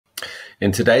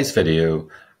In today's video,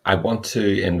 I want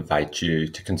to invite you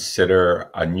to consider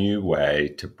a new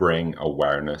way to bring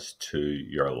awareness to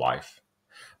your life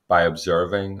by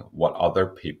observing what other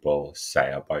people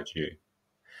say about you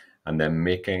and then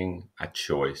making a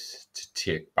choice to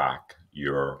take back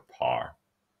your power.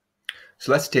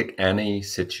 So let's take any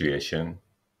situation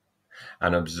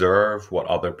and observe what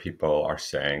other people are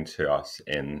saying to us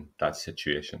in that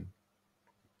situation.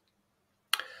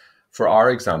 For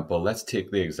our example, let's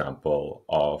take the example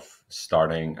of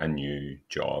starting a new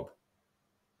job.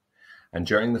 And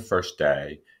during the first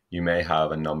day, you may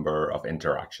have a number of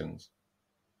interactions.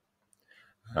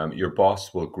 Your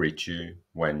boss will greet you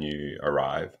when you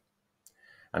arrive.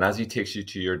 And as he takes you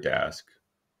to your desk,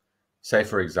 say,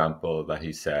 for example, that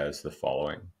he says the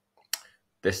following: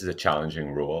 "This is a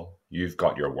challenging role. You've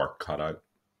got your work cut out."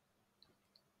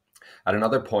 At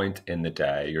another point in the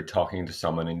day, you're talking to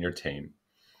someone in your team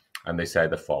and they say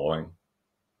the following: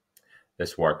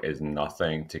 "This work is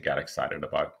nothing to get excited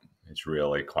about. It's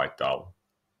really quite dull."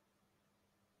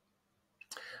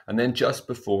 And then just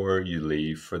before you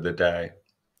leave for the day,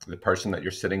 the person that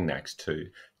you're sitting next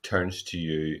to turns to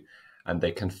you and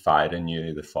they confide in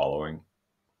you the following: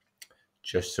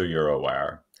 "Just so you're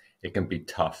aware, it can be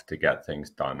tough to get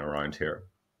things done around here."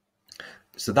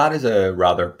 So that is a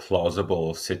rather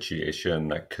plausible situation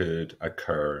that could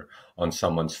occur on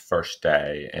someone's first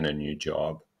day in a new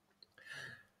job.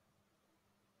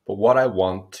 But what I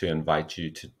want to invite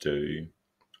you to do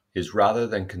is, rather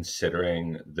than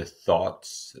considering the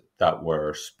thoughts that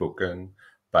were spoken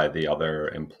by the other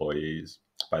employees,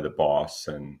 by the boss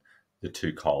and the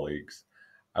two colleagues,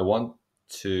 I want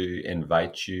to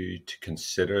invite you to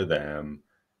consider them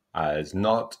as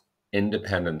not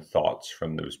independent thoughts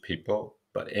from those people,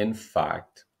 but in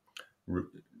fact,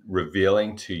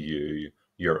 revealing to you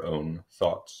your own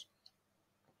thoughts.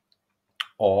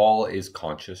 All is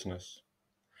consciousness,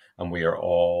 and we are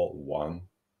all one.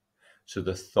 So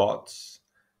the thoughts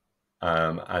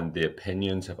and the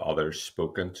opinions of others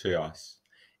spoken to us,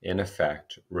 in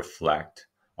effect, reflect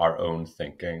our own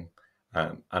thinking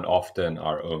and often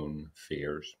our own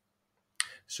fears.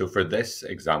 So for this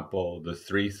example, the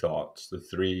three thoughts, the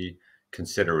three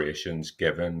considerations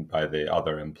given by the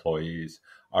other employees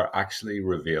are actually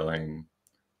revealing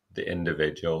the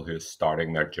individual who is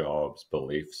starting their job's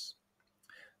beliefs.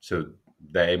 So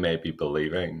they may be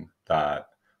believing that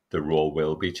the role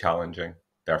will be challenging.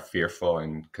 They're fearful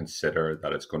and consider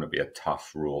that it's going to be a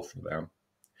tough role for them.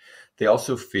 They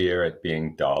also fear it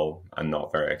being dull and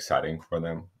not very exciting for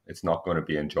them. It's not going to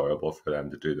be enjoyable for them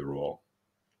to do the role.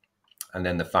 And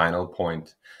then the final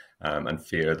point and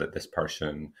fear that this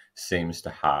person seems to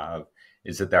have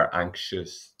is that they're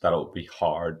anxious that it'll be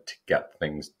hard to get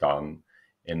things done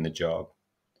in the job.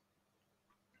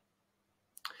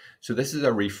 So this is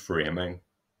a reframing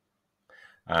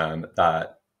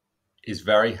that is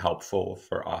very helpful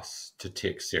for us to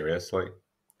take seriously.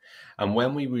 And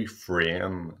when we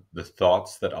reframe the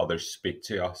thoughts that others speak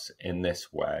to us in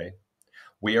this way,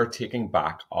 we are taking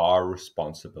back our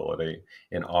responsibility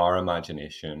in our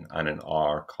imagination and in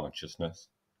our consciousness.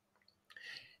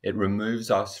 It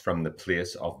removes us from the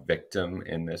place of victim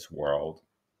in this world,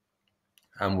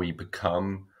 and we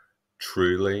become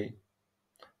truly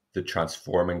the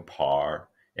transforming power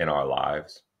in our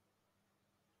lives.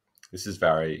 This is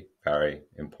very, very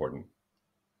important.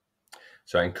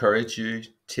 So I encourage you to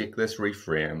take this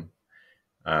reframe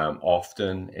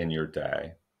often in your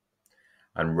day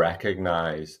and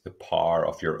recognize the power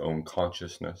of your own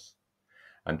consciousness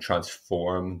and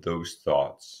transform those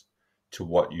thoughts to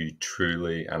what you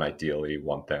truly and ideally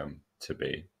want them to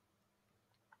be.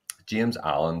 James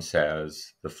Allen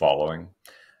says the following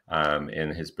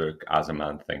in his book, As a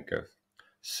Man Thinketh: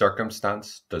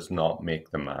 "Circumstance does not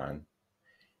make the man,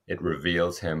 it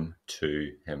reveals him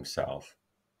to himself."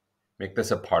 Make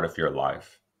this a part of your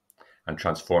life and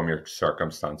transform your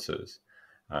circumstances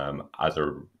as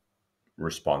a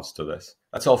response to this.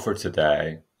 That's all for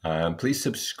today. Please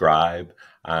subscribe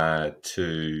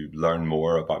to learn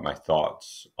more about my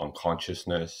thoughts on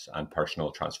consciousness and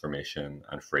personal transformation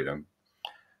and freedom.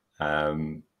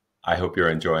 I hope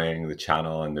you're enjoying the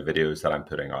channel and the videos that I'm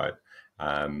putting out.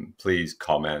 Please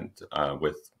comment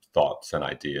with thoughts and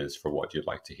ideas for what you'd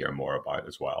like to hear more about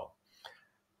as well.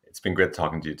 It's been great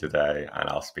talking to you today, and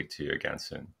I'll speak to you again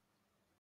soon.